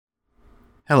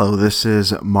Hello, this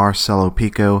is Marcelo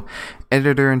Pico,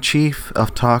 Editor-in-Chief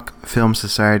of Talk Film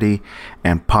Society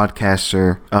and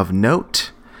podcaster of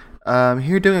note.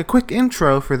 Here doing a quick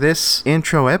intro for this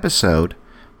intro episode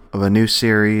of a new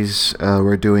series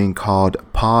we're doing called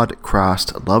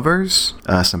Pod-Crossed Lovers.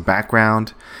 Some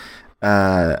background.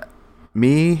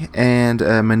 Me and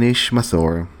Manish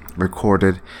Mathur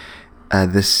recorded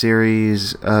this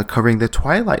series covering the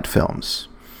Twilight films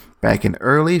back in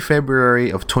early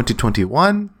February of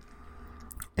 2021,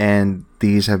 and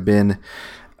these have been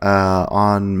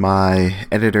on my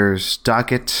editor's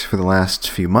docket for the last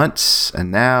few months, and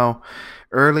now,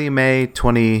 early May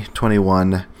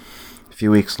 2021, a few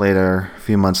months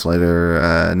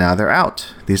later, now they're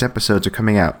out. These episodes are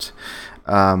coming out.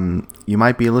 You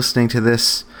might be listening to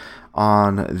this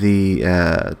on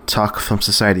the Talk Film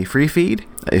Society free feed.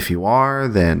 If you are,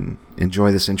 then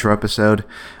enjoy this intro episode.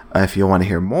 If you want to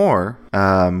hear more,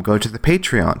 go to the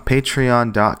Patreon,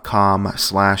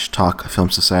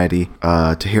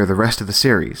 patreon.com/talkfilmsociety to hear the rest of the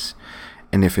series.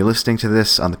 And if you're listening to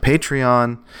this on the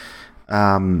Patreon,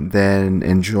 then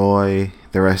enjoy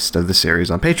the rest of the series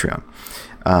on Patreon.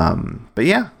 But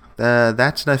yeah,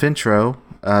 that's enough intro,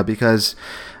 because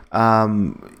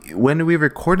when we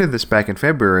recorded this back in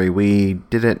February, we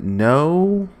didn't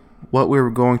know what we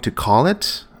were going to call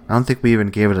it. I don't think we even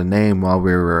gave it a name while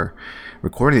we were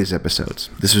recording these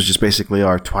episodes. This was just basically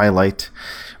our Twilight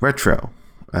retro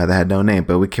that had no name,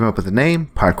 but we came up with a name,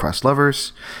 Pod-Crossed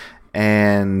Lovers,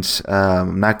 and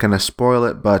I'm not going to spoil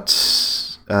it, but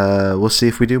we'll see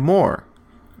if we do more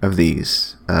of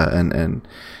these, and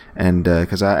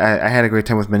because I had a great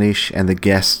time with Manish and the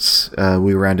guests.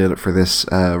 We rounded up for this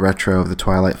retro of the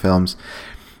Twilight films,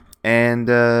 and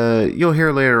you'll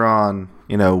hear later on,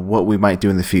 what we might do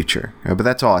in the future, but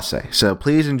that's all I say. So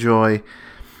please enjoy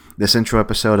this intro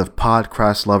episode of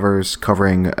Pod-Crossed Lovers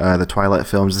covering the Twilight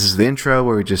films. This is the intro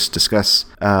where we just discuss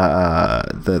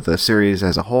the series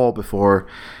as a whole before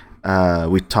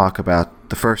we talk about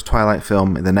the first Twilight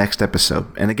film in the next episode.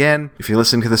 And again, if you're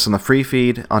listening to this on the free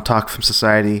feed on Talk Film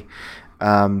Society,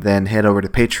 then head over to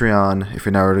Patreon if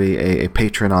you're not already a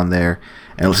patron on there,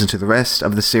 and listen to the rest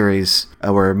of the series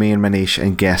where me and Manish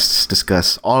and guests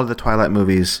discuss all of the Twilight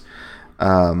movies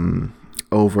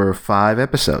over 5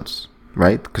 episodes.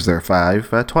 Right? Because there are 5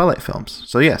 Twilight films.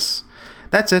 So yes,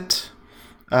 that's it.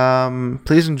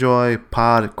 Please enjoy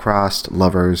Pod-Crossed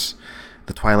Lovers,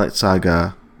 the Twilight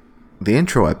Saga, the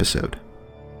intro episode.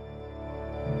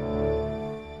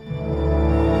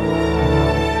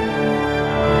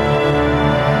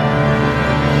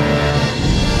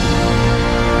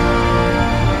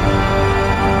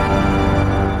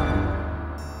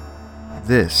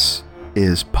 This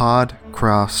is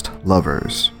Pod-Crossed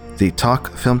Lovers, the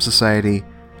Talk Film Society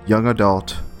Young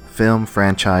Adult Film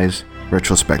Franchise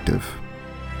Retrospective.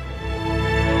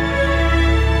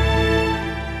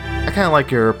 I kind of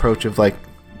like your approach of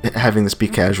having this be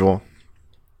casual.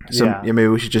 So yeah, maybe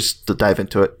we should just dive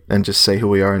into it and just say who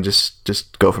we are and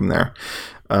just go from there.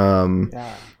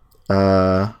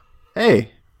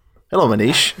 Hey. Hello,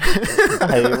 Manish.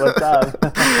 Hey, what's up?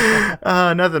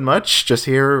 Nothing much. Just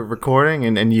here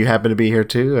recording, and you happen to be here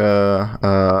too.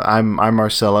 I'm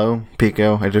Marcelo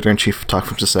Pico, Editor-in-Chief of Talk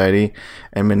Film Society.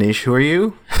 And Manish, who are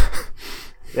you?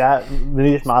 Yeah,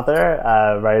 Manish Mathur,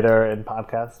 writer and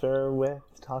podcaster with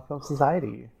Talk Film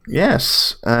Society.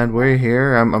 Yes, and we're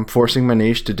here. I'm forcing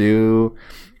Manish to do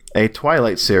a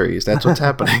Twilight series. That's what's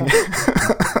happening.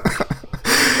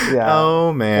 Yeah.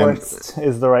 Oh man, forced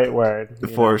is the right word.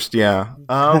 Forced, yeah.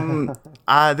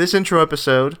 This intro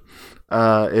episode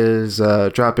is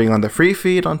dropping on the free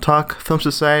feed on Talk Film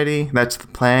Society. That's the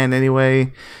plan,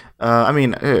 anyway.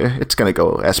 It's gonna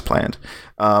go as planned.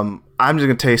 I'm just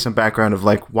gonna tell you some background of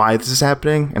why this is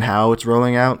happening and how it's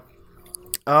rolling out.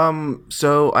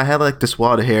 So I had this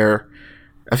wad of hair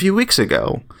a few weeks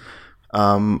ago.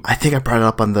 I think I brought it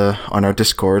up on our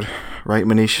Discord. Right,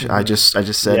 Manish? Mm-hmm. I just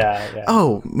said, yeah.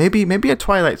 Oh, maybe a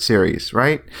Twilight series,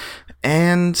 right?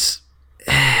 And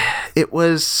it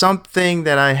was something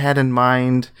that I had in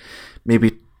mind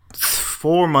maybe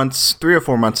 3 or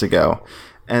 4 months ago,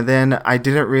 and then I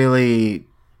didn't really,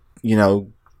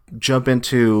 jump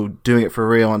into doing it for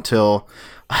real until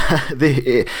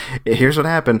here's what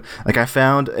happened. I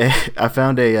found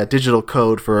a digital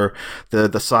code for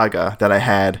the saga that I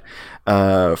had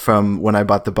from when I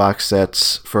bought the box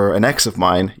sets for an ex of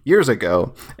mine years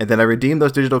ago, and then I redeemed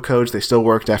those digital codes. They still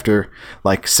worked after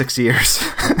 6 years.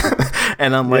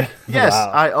 And I'm yes,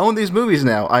 wow. I own these movies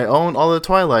now. I own all the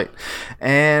Twilight.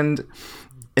 And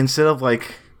instead of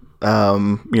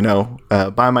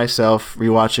by myself,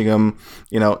 rewatching them,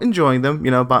 enjoying them,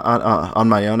 on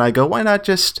my own, I go, why not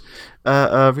just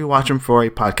rewatch them for a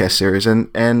podcast series,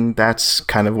 and that's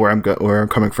kind of where I'm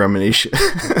coming from, Manish.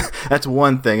 That's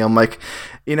one thing. I'm like,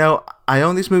 I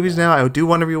own these movies now. I do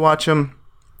want to rewatch them,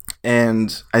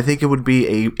 and I think it would be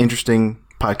a interesting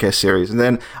podcast series. And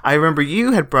then I remember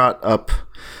you had brought up,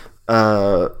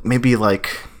 maybe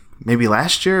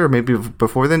last year or maybe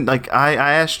before then. Like I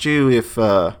asked you if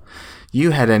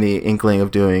you had any inkling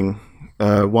of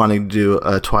wanting to do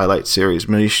a Twilight series.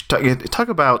 Manish, talk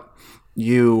about.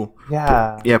 You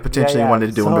potentially wanted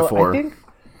to do one before.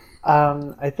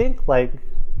 I think like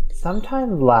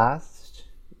sometime I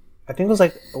think it was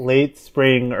like late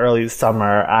spring, early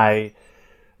summer, I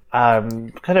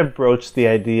kind of broached the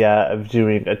idea of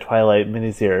doing a Twilight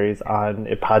miniseries on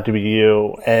It Pod to Be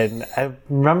You, and I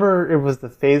remember it was the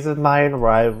phase of mine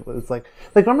where I was like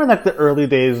remember like the early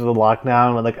days of the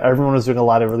lockdown when like everyone was doing a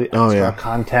lot of really extra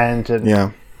content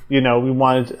and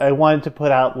I wanted to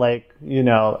put out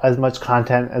as much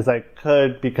content as I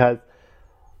could because,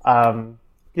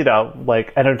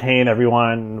 entertain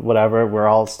everyone, whatever. We're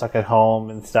all stuck at home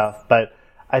and stuff. But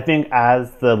I think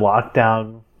as the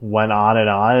lockdown went on,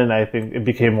 and I think it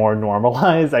became more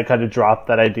normalized, I kind of dropped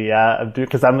that idea of doing,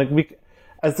 because I'm like,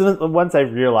 once I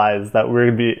realized that we're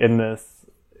going to be in this,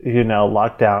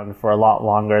 lockdown for a lot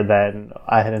longer than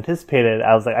I had anticipated,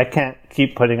 I was like, I can't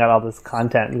keep putting out all this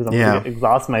content because I'm going to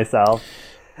exhaust myself.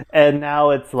 And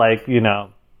now it's like,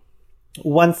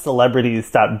 once celebrities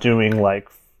stopped doing like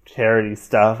charity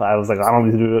stuff, I was like, I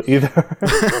don't need to do it either.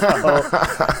 So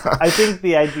I think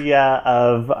the idea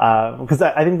of, because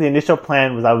I think the initial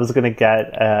plan was I was going to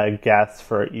get a guest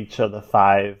for each of the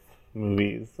 5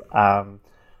 movies.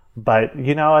 But,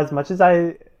 as much as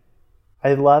I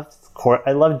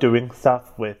love doing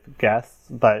stuff with guests,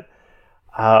 but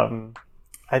I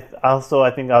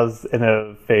think I was in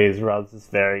a phase where I was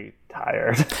just very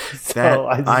tired. So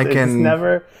it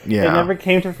never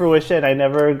came to fruition. I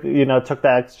never, took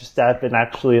that extra step in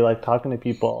actually like talking to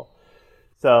people.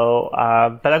 So,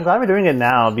 but I'm glad we're doing it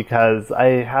now because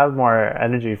I have more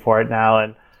energy for it now.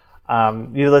 And,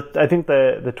 I think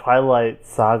the Twilight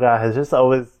Saga has just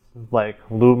always like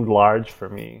loomed large for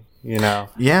me. And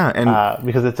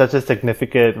because it's such a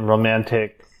significant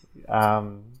romantic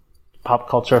pop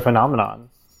culture phenomenon.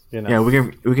 Yeah, we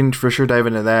can for sure dive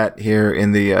into that here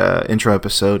in the intro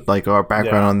episode, like our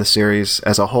background on the series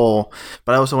as a whole.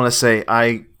 But I also want to say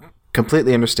I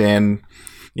completely understand,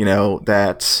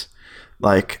 that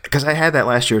like because I had that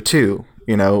last year too.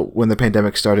 When the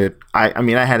pandemic started, I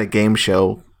had a game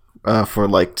show for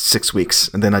like 6 weeks,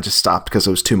 and then I just stopped because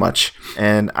it was too much.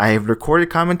 And I have recorded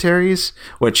commentaries,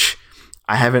 which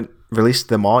I haven't released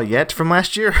them all yet from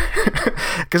last year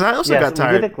because I also got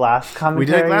tired. We did a glass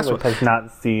commentary, which has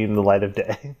not seen the light of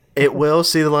day. It will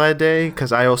see the light of day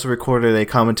because I also recorded a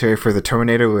commentary for the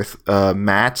Terminator with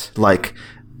Matt, like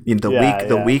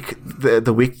the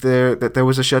week there that there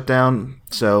was a shutdown.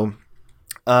 So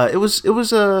it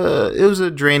was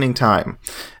a draining time,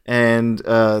 and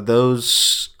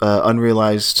those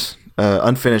unrealized,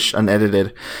 unfinished,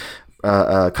 unedited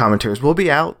commentaries will be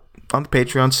out on the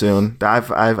Patreon soon. I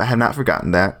have not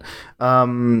forgotten that.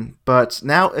 But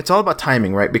now it's all about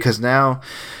timing, right? Because now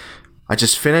I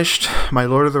just finished my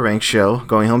Lord of the Rings show,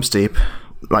 Going Home Steep.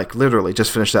 Like literally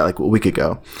just finished that like a week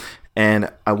ago. And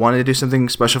I wanted to do something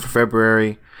special for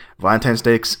February. Valentine's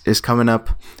Day is coming up.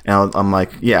 And I'm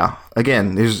like, yeah,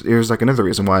 again, here's like another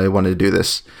reason why I wanted to do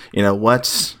this.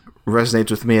 What resonates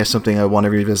with me as something I want to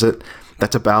revisit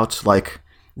that's about like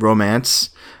romance,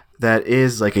 that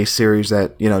is like a series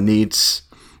that needs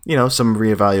some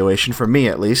reevaluation for me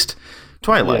at least.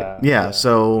 Twilight,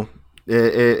 so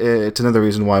it's another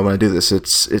reason why I want to do this.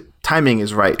 Timing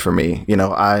is right for me.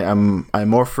 I'm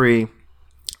more free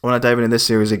when I dive into this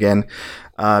series again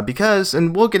because,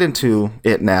 and we'll get into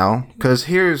it now because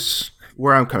here's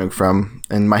where I'm coming from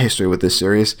and my history with this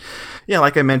series. Yeah,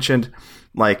 like I mentioned,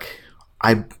 like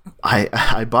I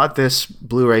bought this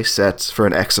Blu-ray set for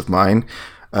an ex of mine.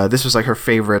 This was like her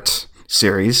favorite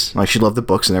series. Like she loved the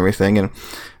books and everything. And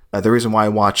the reason why I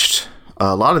watched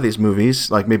a lot of these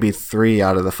movies, like maybe 3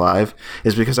 out of the 5,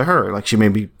 is because of her. Like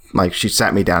she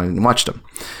sat me down and watched them.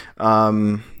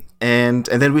 And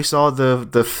then we saw the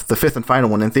 5th and final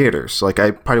one in theaters. Like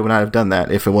I probably would not have done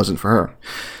that if it wasn't for her.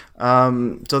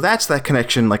 So that's that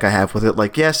connection like I have with it.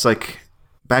 Like yes, like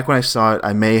back when I saw it,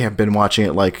 I may have been watching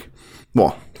it like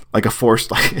a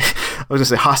forced, like I was gonna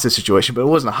say hostage situation, but it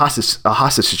wasn't a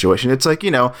hostage situation. It's like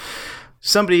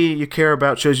somebody you care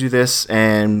about shows you this,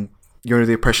 and you're under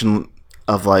the impression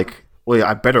of like, well, yeah,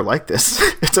 I better like this.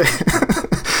 It's like,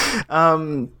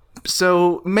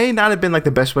 so may not have been like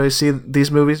the best way to see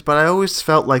these movies, but I always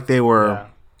felt like they were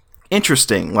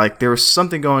interesting. Like there was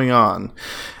something going on,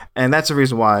 And that's the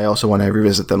reason why I also want to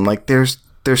revisit them. Like, there's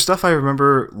stuff I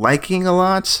remember liking a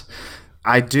lot.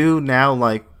 I do now,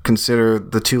 like, consider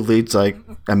the two leads, like,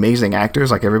 amazing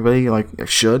actors, like everybody, like,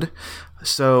 should.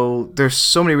 So there's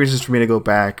so many reasons for me to go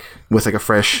back with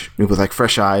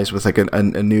fresh eyes, with like a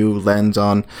new lens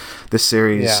on this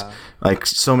series. Yeah. Like,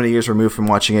 so many years removed from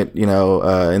watching it,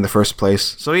 in the first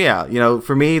place. So yeah,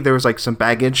 for me there was like some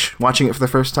baggage watching it for the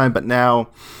first time, but now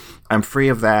I'm free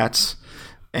of that.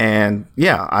 And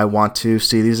yeah, I want to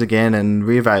see these again and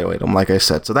reevaluate them, like I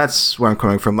said. So that's where I'm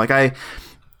coming from. And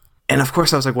of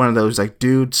course I was like one of those like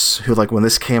dudes who, like, when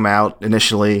this came out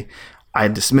initially, I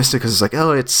dismissed it because it's like,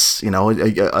 oh, it's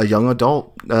a young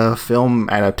adult film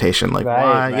adaptation. Like,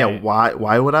 right, why? Yeah,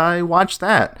 why would I watch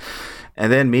that?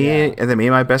 And then me and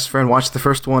my best friend watched the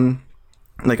first one,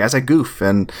 like, as a goof,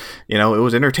 and it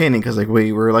was entertaining because, like,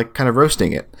 we were like kind of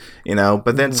roasting it,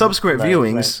 But then subsequent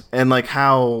viewings and like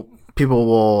how people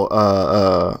will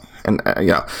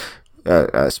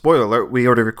spoiler alert, we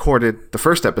already recorded the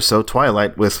first episode,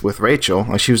 Twilight, with Rachel.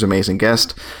 Like, she was an amazing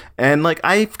guest. And like,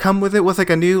 I've come with it with like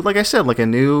a new, like I said, like a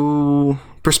new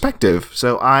perspective.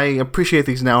 So I appreciate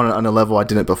these now on a level I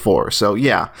didn't before. So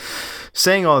yeah,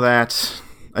 saying all that,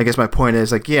 I guess my point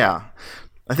is, like, yeah,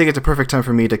 I think it's a perfect time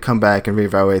for me to come back and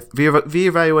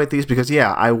reevaluate these because,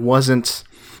 yeah, I wasn't,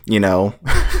 I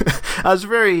was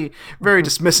very, very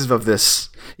dismissive of this,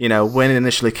 when it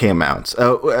initially came out.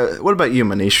 What about you,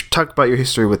 Manish? Talk about your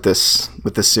history with this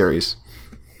series.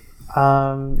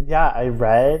 Yeah,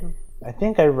 I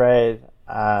think I read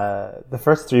the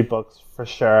first 3 books for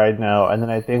sure, I know. And then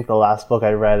I think the last book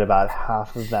I read about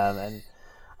half of them. And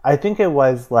I think it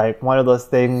was like one of those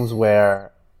things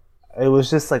where it was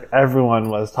just like everyone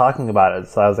was talking about it.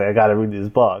 So I was like, I got to read these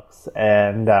books.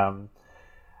 And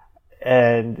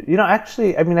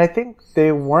actually, I mean, I think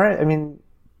they weren't,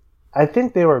 I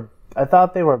thought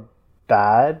they were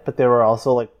bad, but they were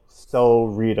also like so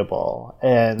readable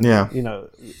and,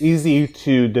 easy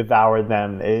to devour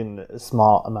them in a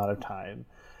small amount of time.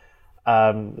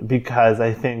 Because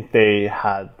I think they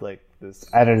had like this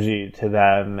energy to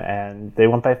them and they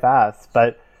went by fast.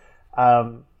 But,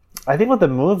 I think with the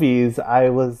movies,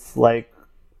 I think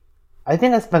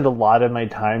I spent a lot of my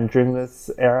time during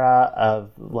this era of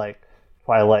like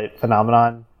Twilight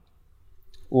phenomenon,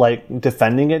 like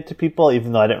defending it to people,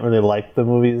 even though I didn't really like the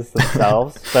movies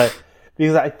themselves. But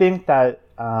because I think that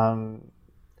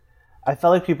I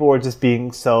felt like people were just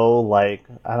being so, like,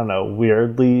 I don't know,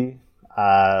 weirdly,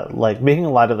 like making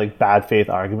a lot of like bad faith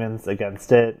arguments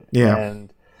against it. Yeah.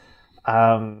 And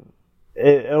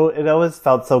it always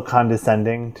felt so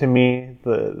condescending to me,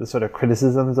 the sort of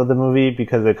criticisms of the movie,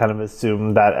 because it kind of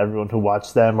assumed that everyone who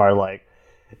watched them are like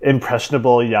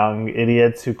impressionable young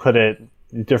idiots who couldn't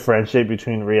differentiate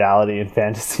between reality and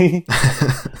fantasy. So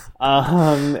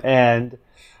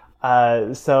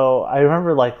I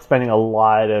remember like spending a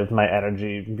lot of my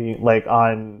energy being like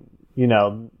on,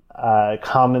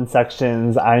 comment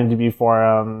sections, IMDb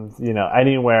forums,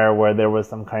 anywhere where there was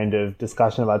some kind of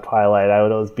discussion about Twilight. I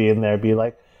would always be in there, be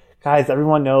like, guys,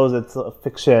 everyone knows it's a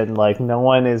fiction. Like, no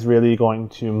one is really going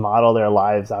to model their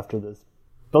lives after this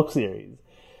book series.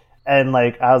 And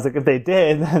like, I was like, if they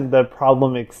did, then the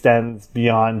problem extends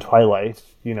beyond Twilight.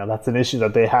 That's an issue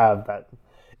that they have, that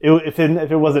if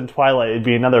it wasn't Twilight, it'd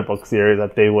be another book series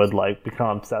that they would like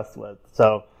become obsessed with.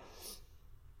 So,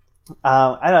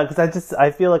 I don't know, because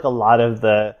I feel like a lot of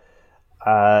the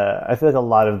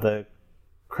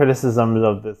criticisms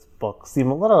of this book seem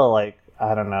a little like,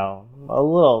 I don't know, a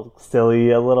little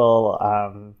silly, a little,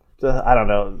 I don't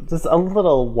know, just a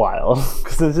little wild,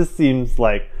 because it just seems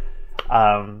like,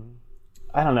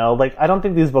 I don't know, like, I don't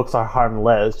think these books are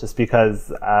harmless just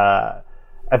because I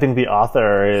think the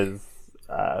author is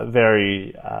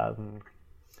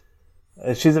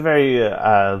she's a very,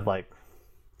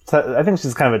 I think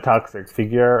she's kind of a toxic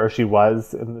figure, or she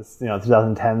was in this,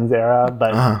 2010s era,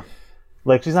 but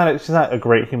like, she's not a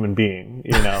great human being,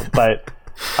 but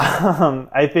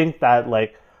I think that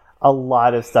like a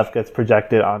lot of stuff gets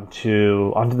projected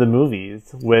onto the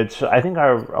movies, which I think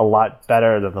are a lot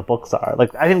better than the books are.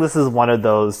 Like, I think this is one of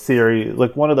those series,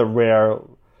 like one of the rare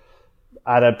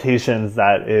adaptations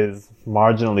that is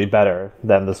marginally better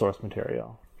than the source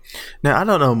material. Now, I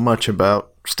don't know much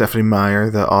about Stephenie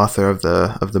Meyer, the author of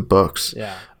the books.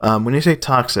 Yeah. When you say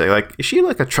toxic, like, is she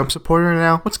like a Trump supporter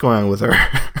now? What's going on with her?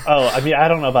 Oh, I mean, I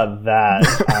don't know about that.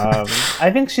 I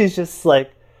think she's just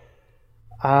like,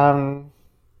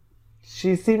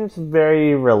 she seems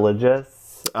very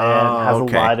religious and has a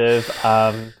lot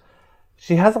of,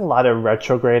 she has a lot of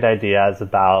retrograde ideas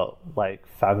about like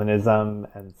feminism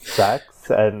and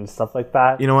sex and stuff like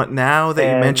that. You know what? Now that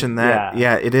you mention that,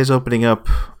 yeah, it is opening up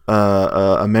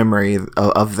a memory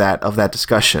of that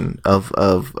discussion of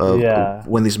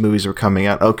when these movies were coming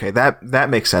out. Okay, that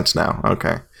makes sense now.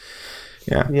 Okay,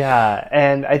 yeah,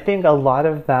 and I think a lot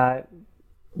of that,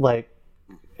 I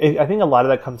think a lot of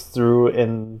that comes through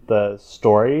in the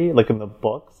story, like in the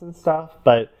books and stuff.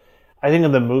 But I think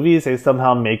in the movies, they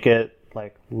somehow make it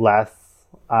like less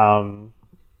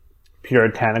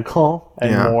puritanical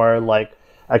and more like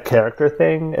a character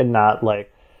thing, and not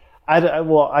like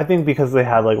I think because they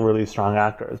had like really strong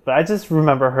actors. But I just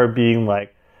remember her being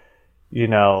like,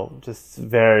 just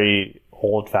very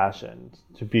old fashioned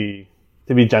to be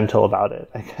gentle about it,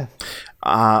 I guess.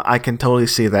 I can totally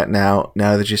see that now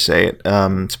that you say it.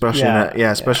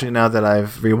 Especially now that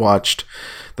I've rewatched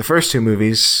the first two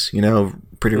movies,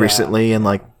 pretty recently, and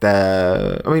like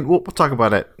we'll talk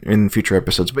about it in future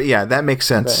episodes. But yeah, that makes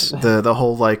sense. Right. The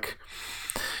whole like,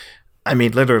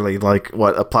 literally, like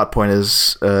what a plot point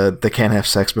is, they can't have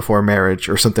sex before marriage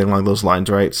or something along those lines,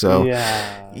 right? So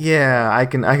yeah, I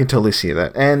can totally see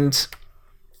that. And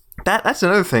that's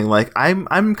another thing. Like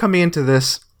I'm coming into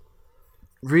this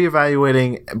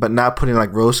reevaluating, but not putting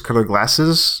like rose-colored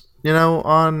glasses,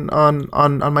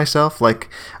 on myself. Like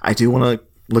I do want to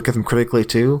look at them critically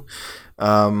too.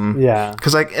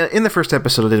 Because like in the first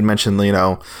episode, I did mention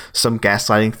some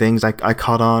gaslighting things I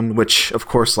caught on, which of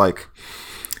course, like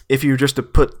if you were just to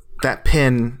put that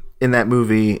pin in that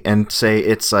movie and say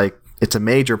it's like it's a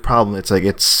major problem, it's like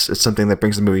it's something that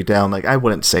brings the movie down, like I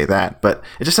wouldn't say that, but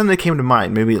it's just something that came to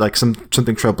mind, maybe like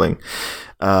something troubling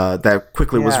that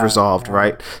quickly was resolved,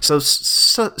 right? So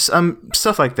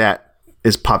stuff like that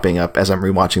is popping up as I'm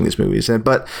rewatching these movies,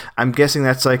 but I'm guessing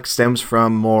that's like stems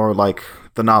from more like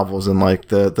the novels and like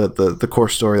the core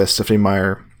story that Stephanie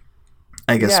Meyer,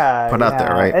 I guess, put out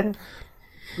there, right? And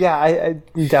I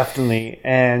definitely,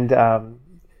 and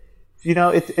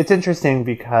it's interesting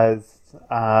because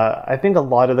I think a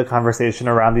lot of the conversation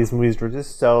around these movies were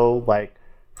just so like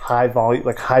high volume,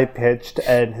 like high pitched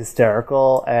and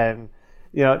hysterical, and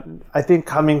I think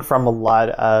coming from a lot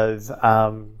of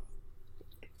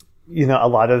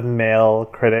male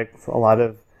critics, a lot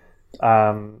of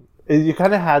you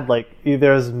kind of had like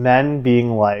either as men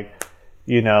being like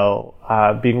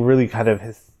being really kind of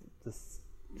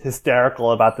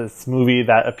hysterical about this movie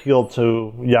that appealed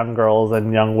to young girls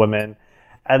and young women,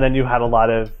 and then you had a lot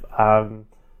of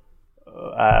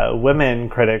women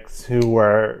critics who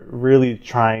were really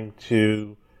trying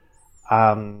to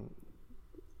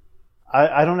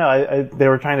I don't know, they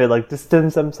were trying to like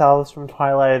distance themselves from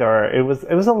Twilight, or it was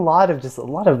a lot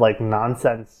of like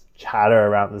nonsense chatter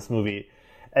around this movie.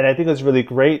 And I think it's really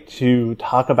great to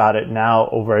talk about it now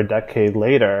over a decade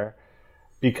later,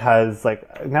 because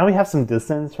like now we have some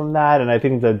distance from that, and I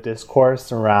think the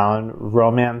discourse around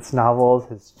romance novels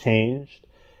has changed.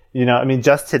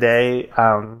 Just today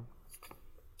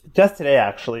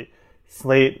actually,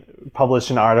 Slate published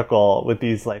an article with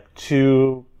these like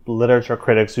two literature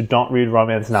critics who don't read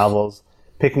romance novels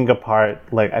picking apart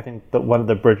like I think one of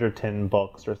the Bridgerton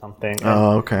books or something.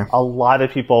 And okay. A lot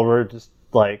of people were just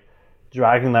like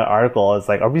dragging that article as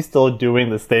like, are we still doing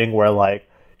this thing where like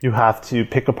you have to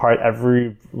pick apart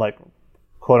every like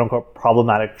quote unquote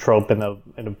problematic trope in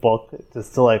a book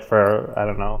just to like for I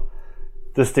don't know,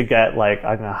 just to get like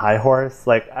on a high horse?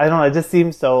 Like I don't know, it just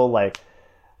seems so like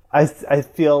I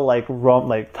feel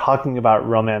like talking about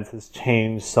romance has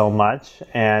changed so much,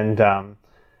 and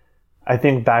I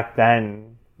think back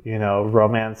then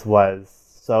romance was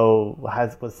so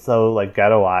like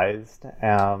ghettoized,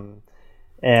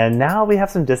 and now we have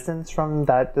some distance from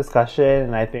that discussion,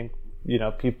 and I think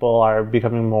people are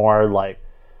becoming more like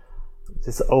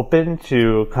just open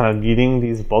to kind of meeting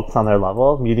these books on their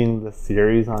level, meeting the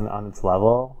series on its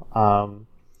level.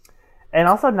 And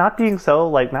also not being so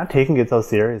like not taking it so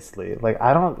seriously. Like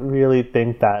I don't think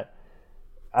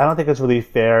it's really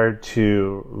fair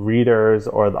to readers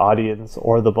or the audience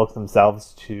or the books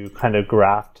themselves to kind of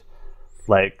graft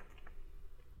like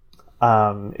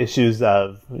issues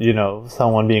of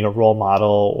someone being a role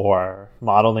model or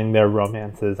modeling their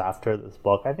romances after this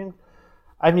book. I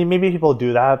mean maybe people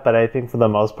do that, but I think for the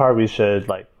most part we should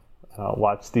like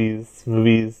watch these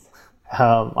movies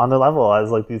on the level as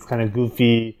like these kind of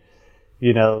goofy,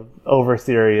 over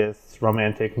serious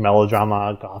romantic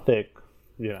melodrama, gothic,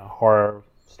 horror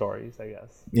stories, I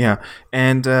guess. Yeah.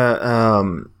 And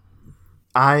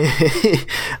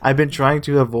I've been trying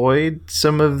to avoid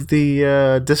some of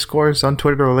the discourse on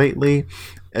Twitter lately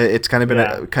It's kind of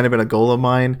been a goal of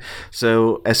mine.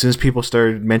 So as soon as people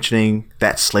started mentioning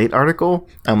that Slate article,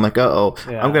 I'm like, I'm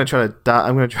gonna try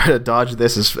to dodge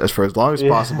this as for as long as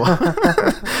possible,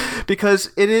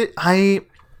 because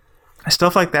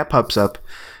stuff like that pops up,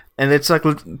 and it's like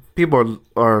people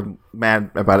are mad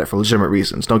about it for legitimate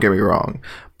reasons. Don't get me wrong,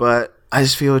 but I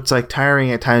just feel it's like tiring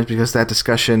at times because that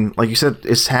discussion, like you said,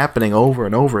 is happening over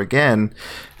and over again,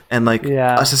 and like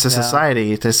us as a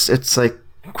society, it's like.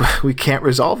 We can't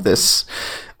resolve this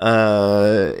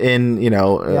in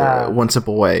one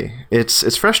simple way.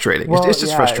 It's frustrating. Well, it's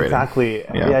just frustrating. Exactly.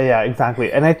 Yeah,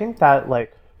 exactly. And I think that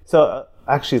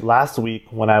actually last week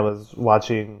when I was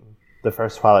watching the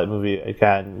first Twilight movie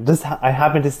again, I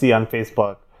happened to see on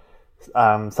Facebook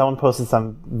someone posted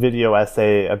some video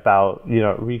essay about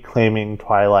reclaiming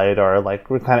Twilight, or like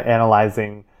we're kind of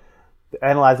analyzing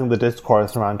the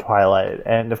discourse around Twilight,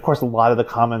 and of course a lot of the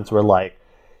comments were like,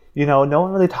 no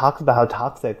one really talks about how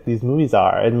toxic these movies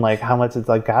are, and like how much it's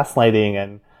like gaslighting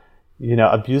and,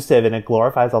 abusive, and it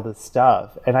glorifies all this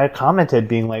stuff. And I commented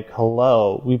being like,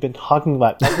 hello, we've been talking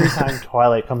about every time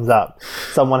Twilight comes up,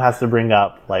 someone has to bring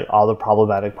up like all the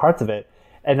problematic parts of it.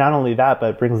 And not only that,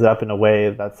 but it brings it up in a way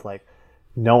that's like,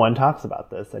 no one talks about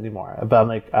this anymore. But I'm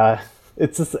like,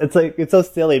 it's so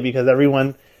silly because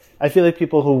I feel like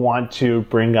people who want to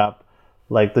bring up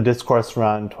like the discourse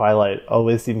around Twilight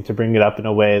always seem to bring it up in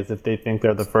a way as if they think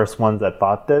they're the first ones that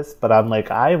thought this. But I'm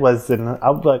like, I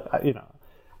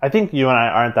think you and I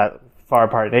aren't that far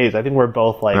apart in age. I think we're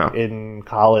both like in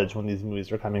college when these movies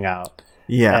were coming out.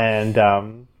 Yeah. And,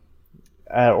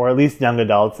 or at least young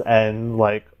adults. And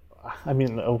like, I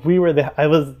mean,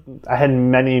 I had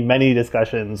many, many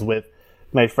discussions with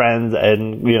my friends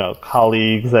and,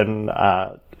 colleagues and,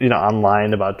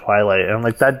 online about Twilight. And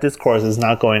like that discourse is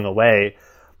not going away.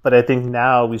 But I think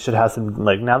now we should have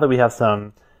now that we have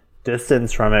some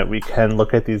distance from it, we can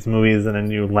look at these movies in a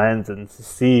new lens and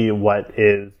see what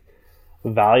is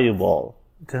valuable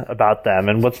about them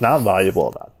and what's not valuable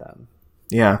about them.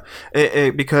 Yeah,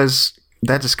 because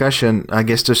that discussion, I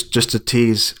guess, just to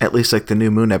tease at least like the New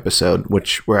Moon episode,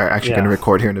 which we're actually going to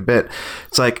record here in a bit.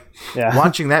 It's like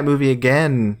watching that movie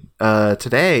again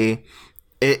today.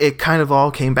 It kind of all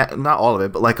came back, not all of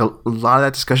it, but like a lot of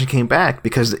that discussion came back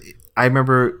because I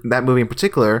remember that movie in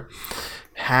particular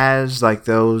has like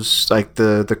those, like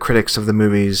the critics of the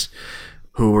movies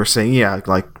who were saying,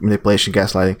 like manipulation,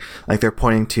 gaslighting, like they're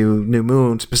pointing to New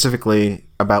Moon specifically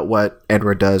about what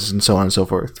Edward does and so on and so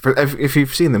forth. If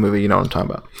you've seen the movie, you know what I'm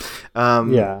talking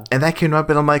about. And that came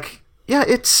up and I'm like,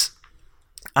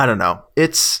 I don't know.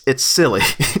 It's silly.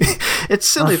 It's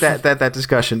silly that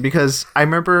discussion because I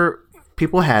remember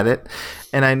people had it,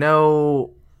 and I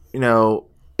know,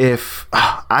 if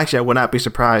actually I would not be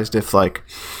surprised if like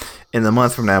in the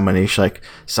month from now, Manish, like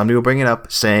somebody will bring it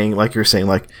up saying, like you're saying,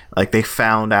 like they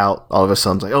found out all of a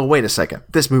sudden, like, oh, wait a second,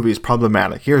 this movie is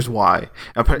problematic. Here's why.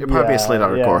 It'll probably be a Slate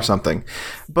article or something.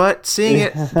 But seeing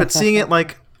it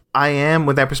like I am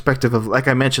with that perspective of, like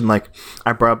I mentioned, like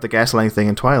I brought up the gaslighting thing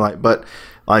in Twilight, but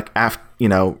like after,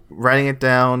 writing it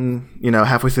down,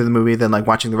 halfway through the movie, then like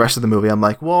watching the rest of the movie, I'm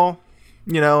like, well,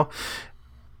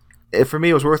 for me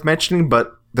it was worth mentioning,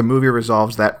 but the movie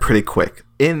resolves that pretty quick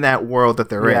in that world that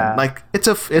they're in. Like it's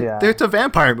a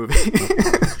vampire movie.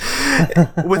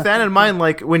 With that in mind,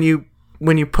 like when you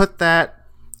put that,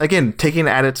 again, taking it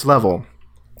at its level,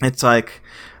 it's like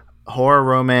horror,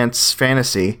 romance,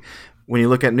 fantasy. When you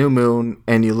look at New Moon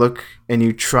and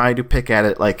you try to pick at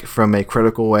it like from a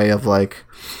critical way of like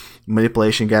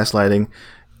manipulation, gaslighting,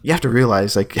 you have to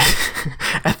realize, like,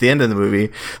 at the end of the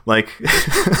movie, like,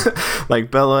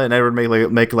 like Bella and Edward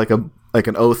make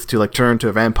an oath to like turn to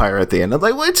a vampire at the end. I'm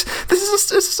like, what?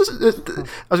 This is I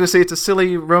was gonna say it's a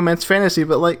silly romance fantasy,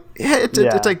 but like,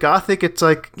 it's like gothic. It's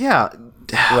like,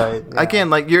 again,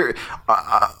 like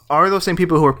are those same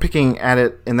people who are picking at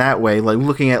it in that way, like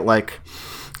looking at like,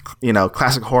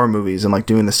 classic horror movies and like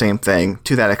doing the same thing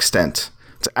to that extent?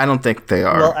 I don't think they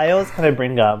are. Well, I always kind of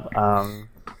bring up,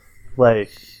 like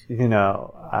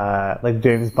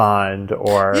James Bond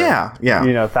or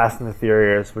Fast and the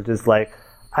Furious, which is like,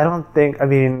 I don't think, I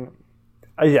mean,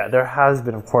 there has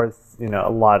been, of course,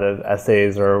 a lot of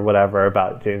essays or whatever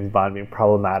about James Bond being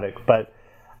problematic, but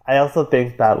I also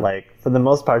think that, like, for the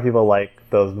most part, people like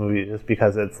those movies just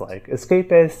because it's like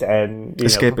escapist and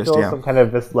fulfills some kind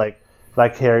of this like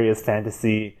vicarious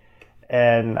fantasy.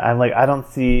 And I'm like, I don't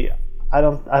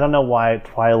know why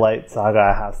Twilight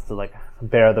Saga has to like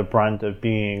bear the brunt of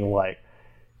being like,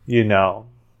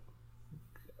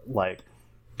 like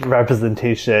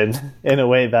representation in a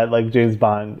way that like James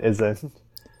Bond isn't.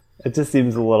 It just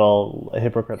seems a little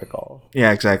hypocritical.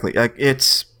 Yeah, exactly. Like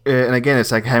and again,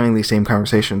 it's like having these same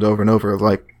conversations over and over.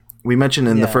 Like we mentioned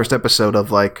in the first episode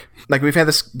of like we've had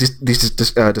these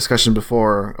discussions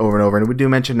before over and over, and we do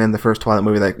mention in the first Twilight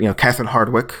movie that Catherine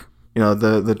Hardwicke,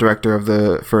 the director of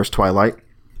the first Twilight,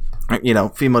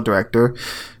 female director,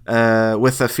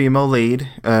 with a female lead,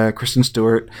 Kristen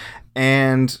Stewart,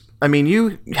 and I mean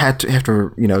you have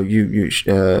to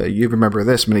you remember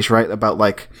this, Manish, right, about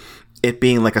like it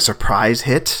being like a surprise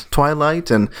hit,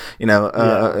 Twilight, and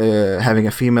having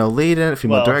a female lead in it, a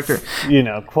female director,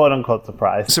 quote unquote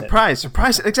surprise,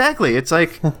 exactly. It's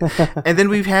like, and then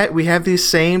we have these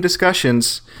same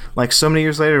discussions like so many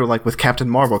years later, like with Captain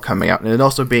Marvel coming out and it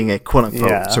also being a quote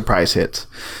unquote surprise hit.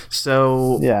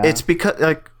 So it's because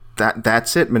like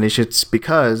that's it, Manish. It's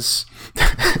because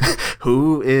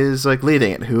who is like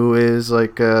leading it, who is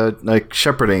like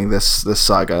shepherding this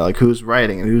saga, like who's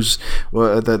writing and who's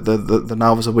the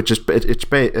novels of which it's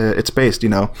based.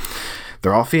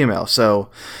 They're all female, so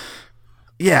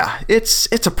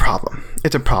it's a problem.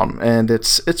 It's a problem, and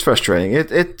it's frustrating.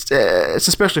 It's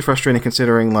especially frustrating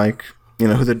considering like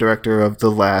who the director of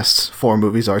the last 4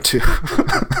 movies are too.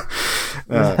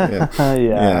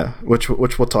 Which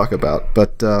we'll talk about,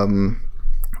 but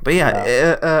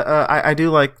I do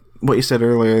like what you said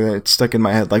earlier that it stuck in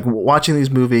my head, like watching these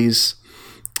movies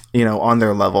on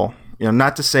their level,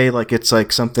 not to say like it's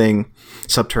like something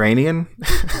subterranean.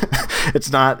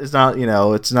 it's not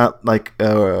like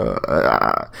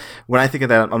when I think of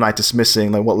that, I'm not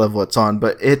dismissing like what level it's on,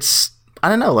 but it's, I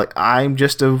don't know, like I'm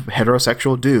just a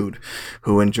heterosexual dude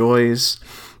who enjoys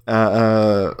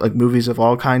like movies of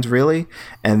all kinds, really,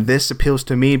 and this appeals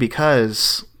to me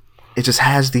because it just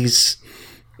has these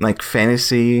like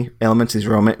fantasy elements, these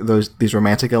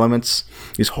romantic elements,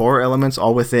 these horror elements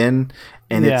all within,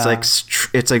 and it's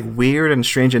like weird and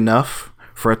strange enough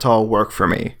for it to all work for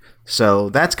me. So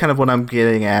that's kind of what I'm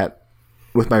getting at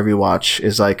with my rewatch,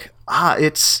 is like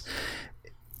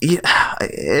you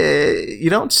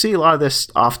don't see a lot of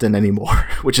this often anymore,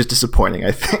 which is disappointing,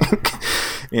 I think.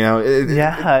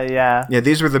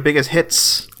 These were the biggest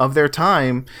hits of their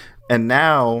time, and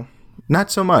now not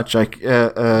so much. Like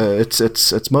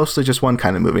it's mostly just one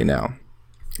kind of movie now.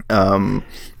 I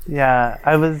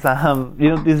was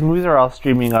these movies are all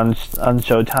streaming on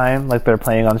Showtime, like they're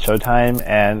playing on Showtime,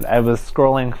 and I was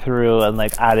scrolling through and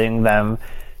like adding them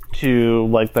to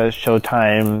like the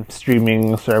Showtime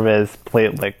streaming service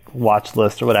watch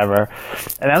list or whatever,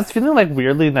 and I was feeling like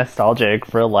weirdly nostalgic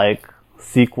for like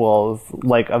sequels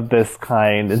like of this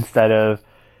kind, instead of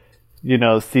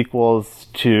sequels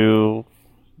to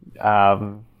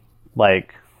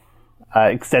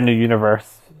extended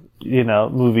universe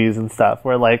movies and stuff,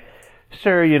 where like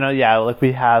sure like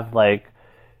we have like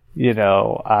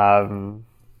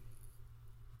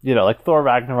like Thor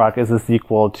Ragnarok is a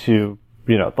sequel to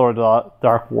Thor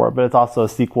Dark War, but it's also a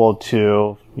sequel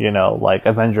to like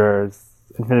Avengers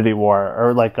Infinity War,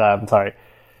 or like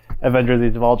Avengers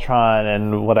Age of Ultron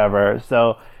and whatever.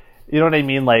 So you know what I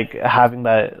mean, like having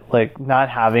that, like not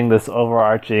having this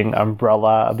overarching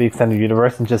umbrella of the extended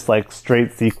universe and just like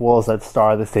straight sequels that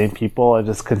star the same people and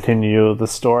just continue the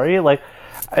story. Like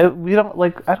we don't,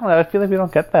 like, I don't know, I feel like we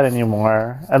don't get that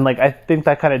anymore. And like I think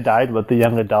that kind of died with the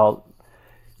young adult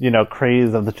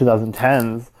craze of the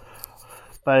 2010s.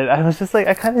 But I was just like,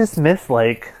 I kind of just miss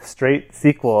like straight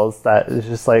sequels that is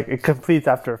just like, it completes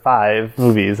after 5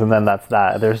 movies and then that's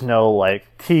that. There's no like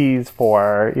tease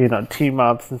for, team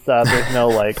ups and stuff. There's no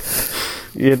like,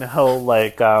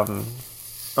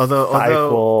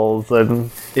 although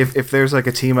and if there's like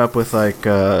a team up with like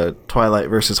Twilight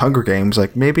versus Hunger Games,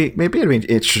 like maybe I'd be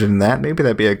interested in that. Maybe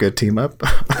that'd be a good team up.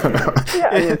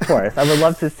 Yeah, of course. I would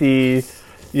love to see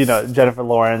Jennifer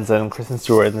Lawrence and Kristen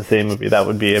Stewart in the same movie. That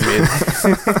would be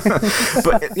amazing.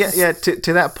 But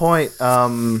to that point,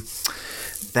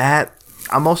 that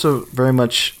I'm also very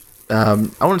much I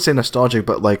wouldn't say nostalgic,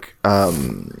 but like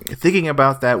thinking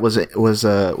about that was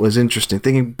interesting.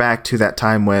 Thinking back to that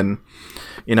time when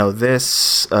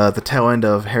the tail end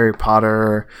of Harry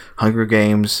Potter, Hunger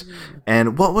Games,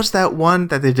 and what was that one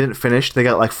that they didn't finish? They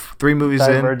got like 3 movies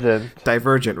Divergent. in.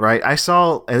 Divergent, right? I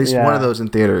saw at least one of those in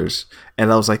theaters,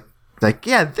 and I was like,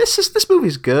 this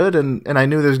movie's good, and I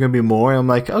knew there was gonna be more. And I'm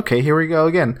like, okay, here we go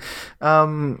again.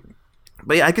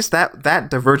 But yeah, I guess that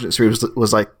Divergent series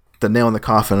was like the nail in the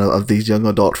coffin of these young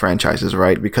adult franchises,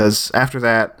 right? Because after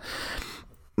that,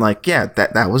 like,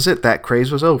 that was it. That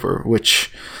craze was over,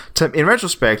 which in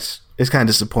retrospect is kind of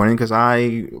disappointing, because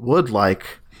I would like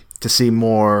to see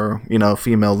more,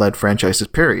 female-led franchises,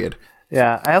 period.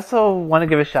 Yeah, I also want to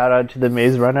give a shout out to the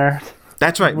Maze Runner.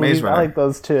 That's right, Maze Runner. I like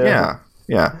those too. Yeah,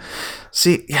 Yeah.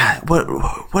 See, yeah,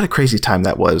 what a crazy time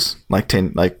that was. Like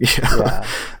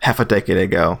half a decade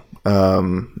ago.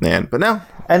 Man, but no.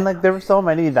 And like there were so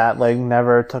many that like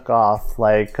never took off,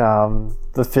 like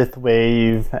the Fifth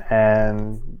Wave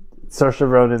and Saoirse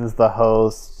Ronan's The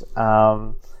Host,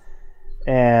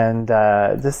 and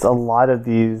just a lot of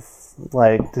these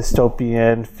like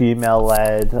dystopian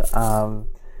female-led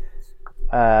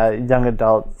young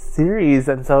adult series.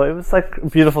 And so it was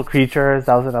like Beautiful Creatures.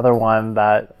 That was another one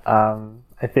that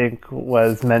I think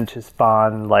was meant to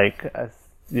spawn like a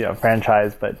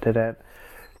franchise, but didn't.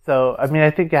 So I mean,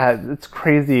 I think it's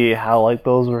crazy how like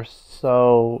those were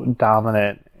so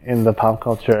dominant in the pop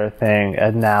culture thing,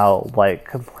 and now like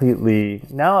completely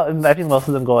now I think most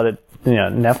of them go to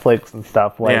Netflix and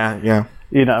stuff like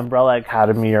Umbrella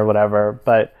Academy or whatever.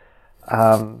 But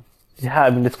I mean,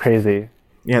 it's crazy.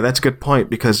 Yeah, that's a good point,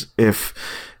 because if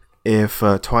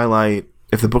Twilight,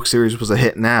 if the book series was a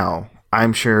hit now,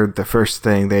 I'm sure the first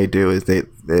thing they do is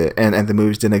and the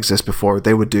movies didn't exist before,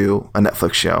 they would do a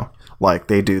Netflix show. Like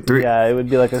they do 3. Yeah, it would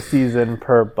be like a season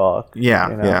per book.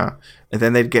 Yeah. And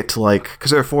then they'd get to like, because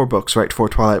there are 4 books, right? 4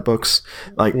 Twilight books.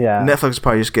 Like Netflix would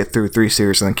probably just get through 3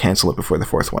 series and then cancel it before the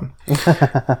 4th one.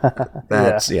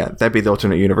 That'd be the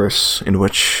alternate universe in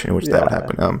which that would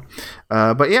happen.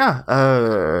 But yeah,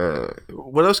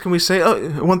 what else can we say?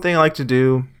 Oh, one thing I like to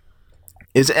do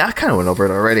is, I kind of went over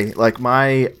it already. Like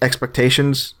my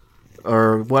expectations,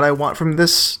 or what I want from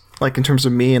this, like in terms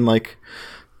of me and like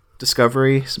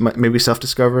discovery, maybe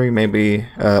self-discovery, maybe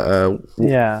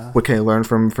what can I learn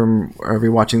from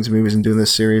rewatching these movies and doing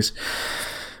this series.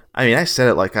 I mean, I said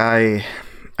it like I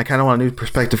kind of want a new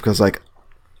perspective, because like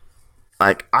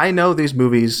I know these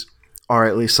movies are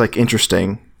at least like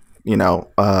interesting, on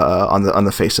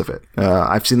the face of it.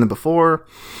 I've seen them before.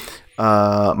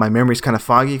 My memory's kind of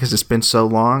foggy because it's been so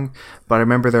long, but I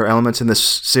remember there are elements in this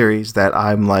series that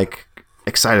I'm like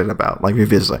excited about, like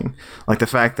revisiting, like the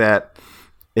fact that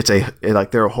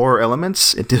there are horror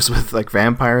elements. It deals with like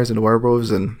vampires and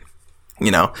werewolves, and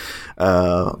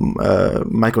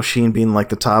Michael Sheen being like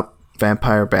the top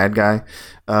vampire bad guy.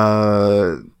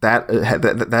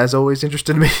 That has always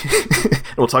interested me.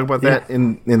 We'll talk about that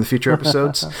in the future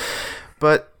episodes.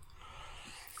 But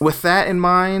with that in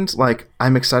mind, like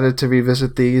I'm excited to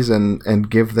revisit these and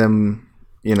give them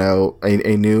a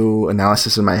new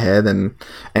analysis in my head, and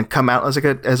come out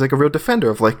as like a real defender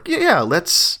of like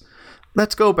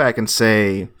let's go back and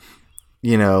say,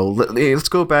 let's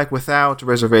go back without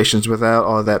reservations, without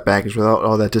all that baggage, without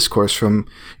all that discourse from,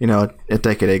 a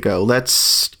decade ago.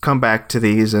 Let's come back to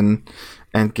these and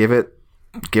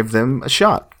give them a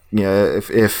shot.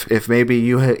 If maybe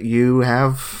you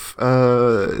have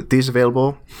these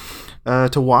available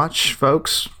to watch,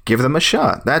 folks, give them a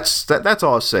shot. That's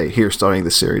all I'll say here starting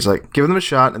the series. Like, give them a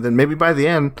shot, and then maybe by the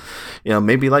end,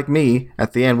 maybe like me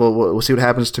at the end, we'll see what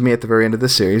happens to me at the very end of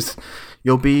this series.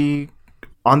 You'll be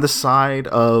on the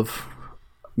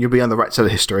right side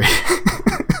of history.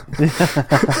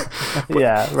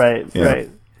 Right.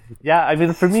 Yeah, I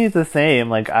mean, for me, it's the same.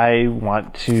 Like, I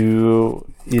want to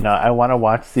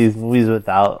watch these movies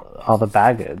without all the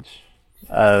baggage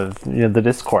of, the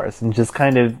discourse, and just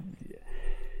kind of,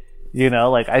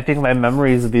 like, I think my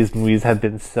memories of these movies have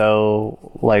been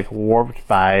so, like, warped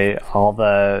by all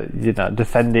the,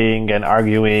 defending and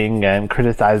arguing and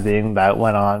criticizing that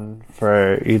went on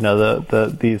for,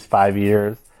 these 5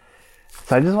 years.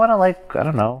 So I just want to, like, I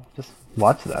don't know, just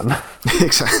watch them.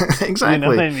 Exactly. You know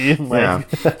what I mean? Like,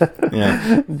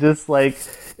 just, like,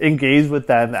 engage with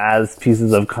them as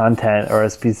pieces of content or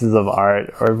as pieces of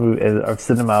art or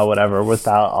cinema or whatever,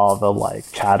 without all the, like,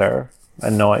 chatter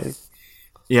and noise.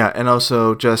 Yeah, and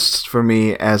also just for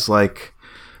me, as like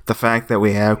the fact that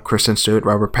we have Kristen Stewart,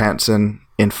 Robert Pattinson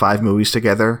in 5 movies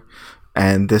together,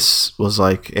 and this was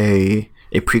like a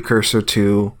precursor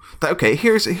to. Okay,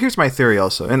 here's my theory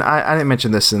also, and I didn't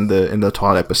mention this in the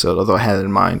Twilight episode, although I had it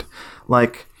in mind.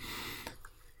 Like,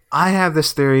 I have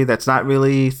this theory that's not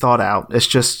really thought out. It's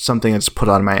just something that's put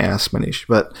on my ass, Manish.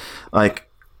 But like,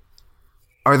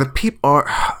 I want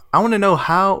to know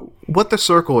what the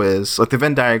circle is, like the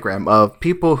Venn diagram of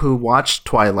people who watched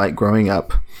Twilight growing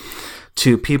up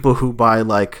to people who buy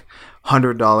like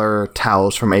 $100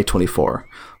 towels from A24.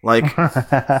 Like,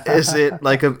 is it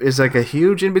like a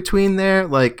huge in between there?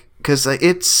 Like, because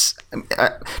it's.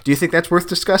 Do you think that's worth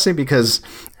discussing? Because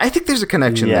I think there's a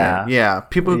connection there. Yeah,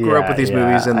 people who grew up with these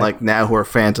movies and like now who are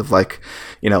fans of like,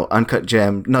 Uncut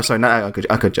Gems. No, sorry, not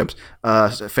Uncut Gems.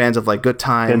 Fans of like Good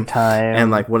Time,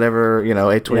 and like whatever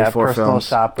A24 Personal films.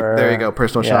 Shopper. There you go,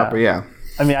 Personal Shopper. Yeah.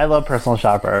 I mean, I love Personal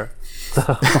Shopper.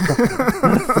 So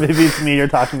maybe it's me you're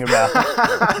talking about.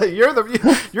 you're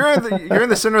in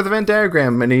the center of the Venn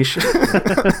diagram, Manish.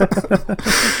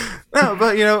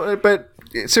 No, but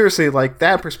seriously, like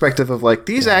that perspective of like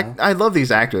these I love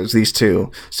these actors, these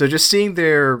two. So just seeing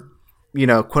their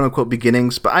quote unquote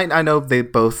beginnings, but I know they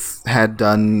both had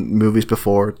done movies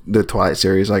before the Twilight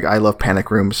series. Like I love Panic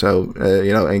Room, so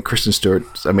and Kristen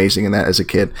Stewart's amazing in that as a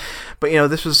kid. But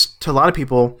this was to a lot of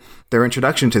people their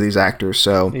introduction to these actors.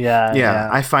 So yeah.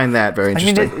 I find that very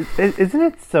interesting. I mean, isn't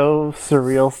it so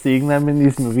surreal seeing them in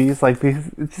these movies? Like these,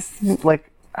 it's just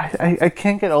like I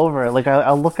can't get over it. Like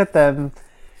I'll look at them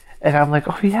and I'm like,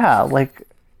 oh yeah, like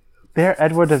they're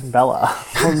Edward and Bella.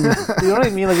 You know what I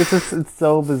mean? Like it's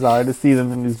so bizarre to see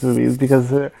them in these movies because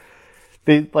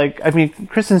they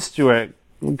Kristen Stewart,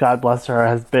 God bless her,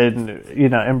 has been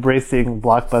embracing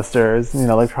blockbusters,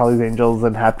 like Charlie's Angels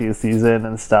and Happiest Season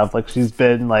and stuff. Like she's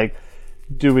been like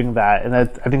doing that, and I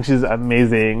think she's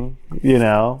amazing.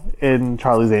 In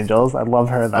Charlie's Angels, I love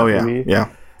her in that movie.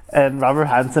 Yeah. And Robert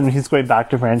Pattinson, he's going back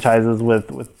to franchises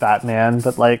with Batman,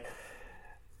 but like,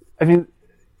 I mean,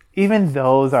 even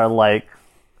those are like,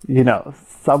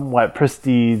 somewhat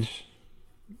prestige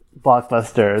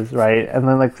blockbusters, right? And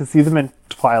then like to see them in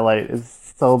Twilight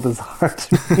is so bizarre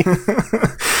to me.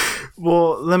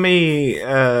 Well, let me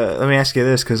ask you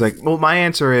this, because my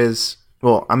answer is,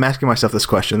 I'm asking myself this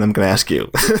question. I'm going to ask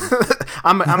you.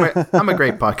 I'm a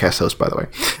great podcast host, by the way.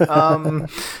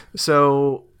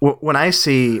 So when I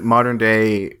see modern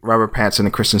day Robert Pattinson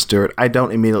and Kristen Stewart, I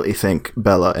don't immediately think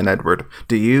Bella and Edward.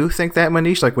 Do you think that,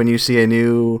 Manish? Like when you see a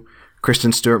new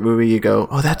Kristen Stewart movie, you go,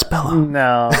 "Oh, that's Bella."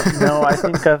 No. I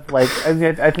think of like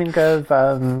I think of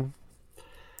I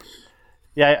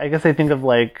guess I think of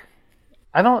like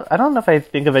I don't know if I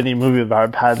think of any movie with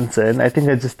Robert Pattinson. I think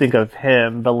I just think of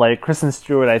him, but like Kristen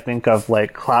Stewart, I think of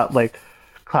like Clouds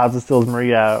of Sils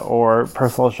Maria or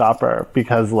Personal Shopper,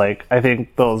 because like I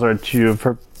think those are two of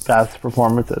her best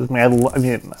performances. I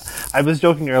mean, I was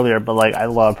joking earlier, but like I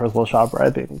love Personal Shopper.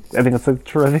 I think it's a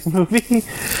terrific movie.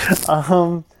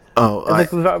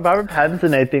 Like Robert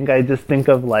Pattinson, I think I just think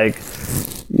of like,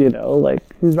 like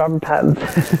who's Robert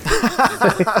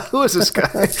Pattinson? Who is this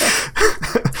guy?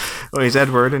 Well, he's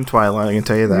Edward in Twilight. I can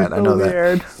tell you that. I know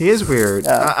weird. That he is weird.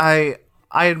 Yeah. I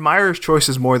admire his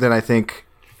choices more than I think.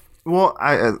 Well,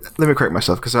 let me correct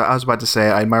myself, because I was about to say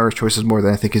I admire his choices more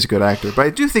than I think he's a good actor. But I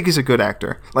do think he's a good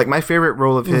actor. Like my favorite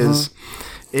role of his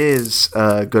is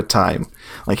Good Time.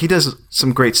 Like he does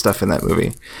some great stuff in that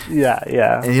movie.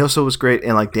 Yeah. And he also was great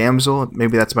in like Damsel.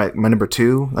 Maybe that's my number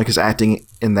 2. Like his acting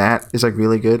in that is like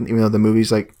really good, even though the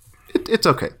movie's like it's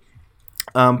okay.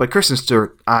 But Kristen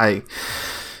Stewart,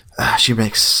 she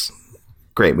makes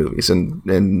great movies, and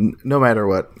no matter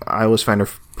what, I always find her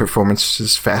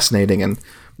performances fascinating. And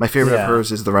my favorite of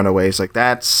hers is The Runaways. Like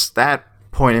that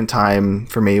point in time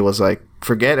for me was like,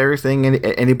 forget everything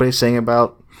anybody's saying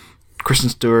about Kristen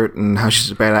Stewart and how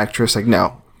she's a bad actress. Like,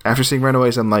 no, after seeing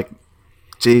Runaways, I'm like,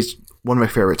 geez, one of my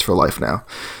favorites for life now.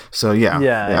 So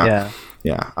yeah.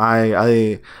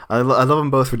 I love them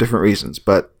both for different reasons,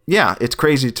 but yeah, it's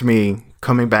crazy to me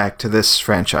coming back to this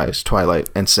franchise, Twilight,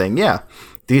 and saying, yeah,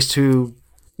 these two,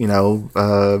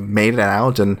 made it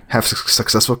out and have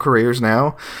successful careers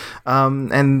now,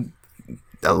 and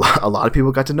a lot of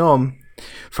people got to know them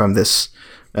from this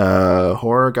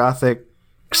horror, gothic,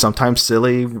 sometimes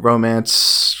silly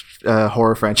romance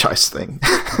horror franchise thing.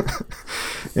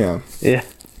 Yeah.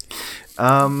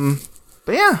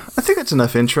 But yeah, I think that's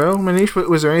enough intro. Manish,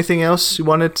 was there anything else you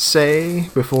wanted to say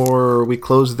before we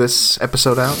close this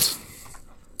episode out?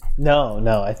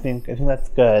 No, I think that's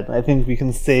good. I think we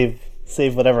can save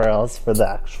whatever else for the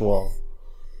actual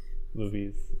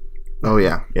movies. Oh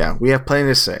yeah, we have plenty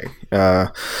to say.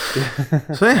 So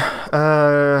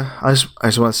yeah, I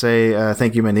just want to say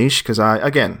thank you, Manish, because I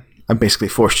basically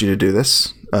forced you to do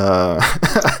this. I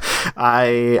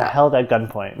held at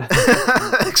gunpoint.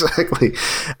 Exactly.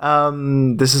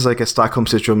 This is like a Stockholm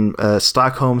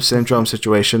syndrome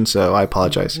situation, so I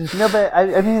apologize. No, but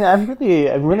I mean, I'm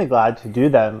really glad to do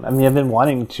them. I mean, I've been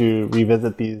wanting to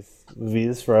revisit these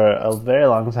movies for a very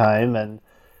long time, and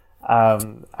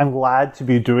I'm glad to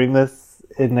be doing this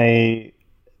in a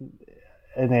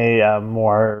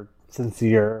more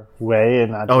sincere way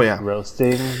and not just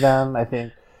roasting them. I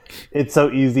think it's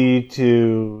so easy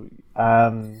to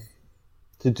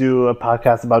do a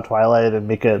podcast about Twilight and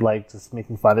make it like just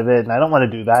making fun of it, and I don't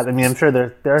want to do that. I mean, I'm sure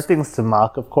there are things to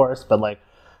mock, of course, but like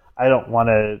I don't want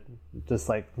to just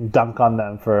like dunk on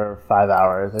them for 5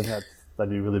 hours. I think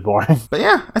that'd be really boring. But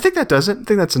yeah, I think that does it. I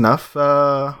think that's enough.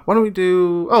 Why don't we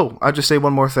do... Oh, I'll just say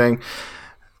one more thing.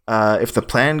 if the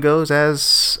plan goes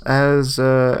as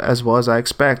well as I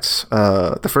expect,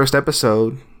 the first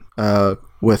episode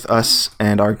with us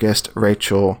and our guest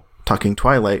Rachel talking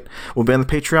Twilight will be on the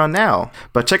Patreon now.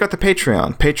 But check out the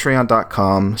Patreon,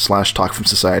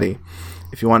 patreon.com/talkfromsociety.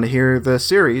 If you want to hear the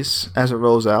series as it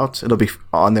rolls out, it'll be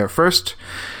on there first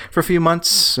for a few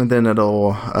months, and then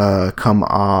it'll come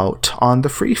out on the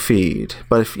free feed.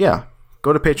 But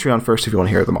go to Patreon first if you want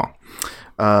to hear them all.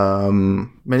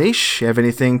 Manish, you have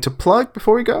anything to plug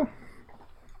before we go?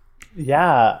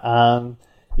 Yeah,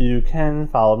 you can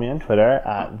follow me on Twitter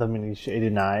at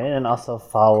themanish89, and also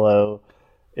follow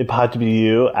It Pod to Be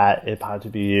You at It Pod to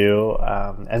Be You,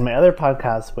 and my other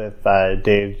podcast with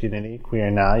Dave Giannini, Queer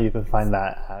Now. You can find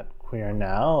that at Queer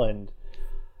Now, and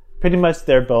pretty much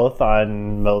they're both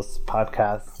on most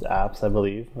podcast apps, I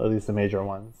believe, at least the major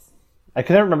ones. I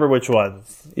can't remember which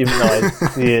ones, even though I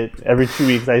see it every 2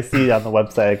 weeks. I see it on the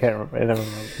website. I never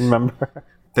remember.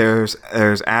 There's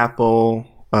Apple.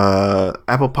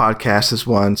 Apple Podcasts is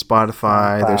one.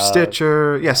 Spotify. There's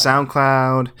Stitcher. Yeah,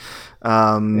 SoundCloud.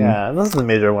 Yeah, those are the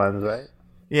major ones, right?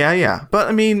 Yeah. But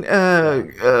I mean,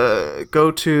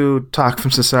 go to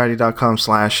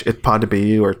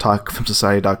talkfromsociety.com/itpodtobu or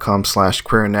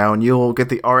talkfromsociety.com/queernow, and you'll get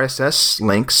the RSS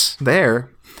links there.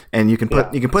 And you can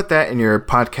put that in your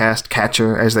podcast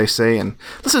catcher, as they say, and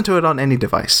listen to it on any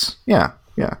device. Yeah.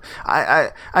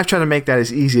 I've tried to make that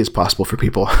as easy as possible for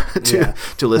people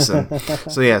to listen.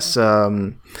 So yes,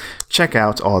 check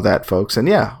out all that, folks. And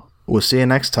we'll see you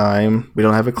next time. We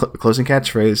don't have a closing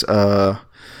catchphrase.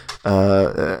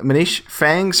 Manish,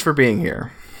 thanks for being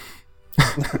here.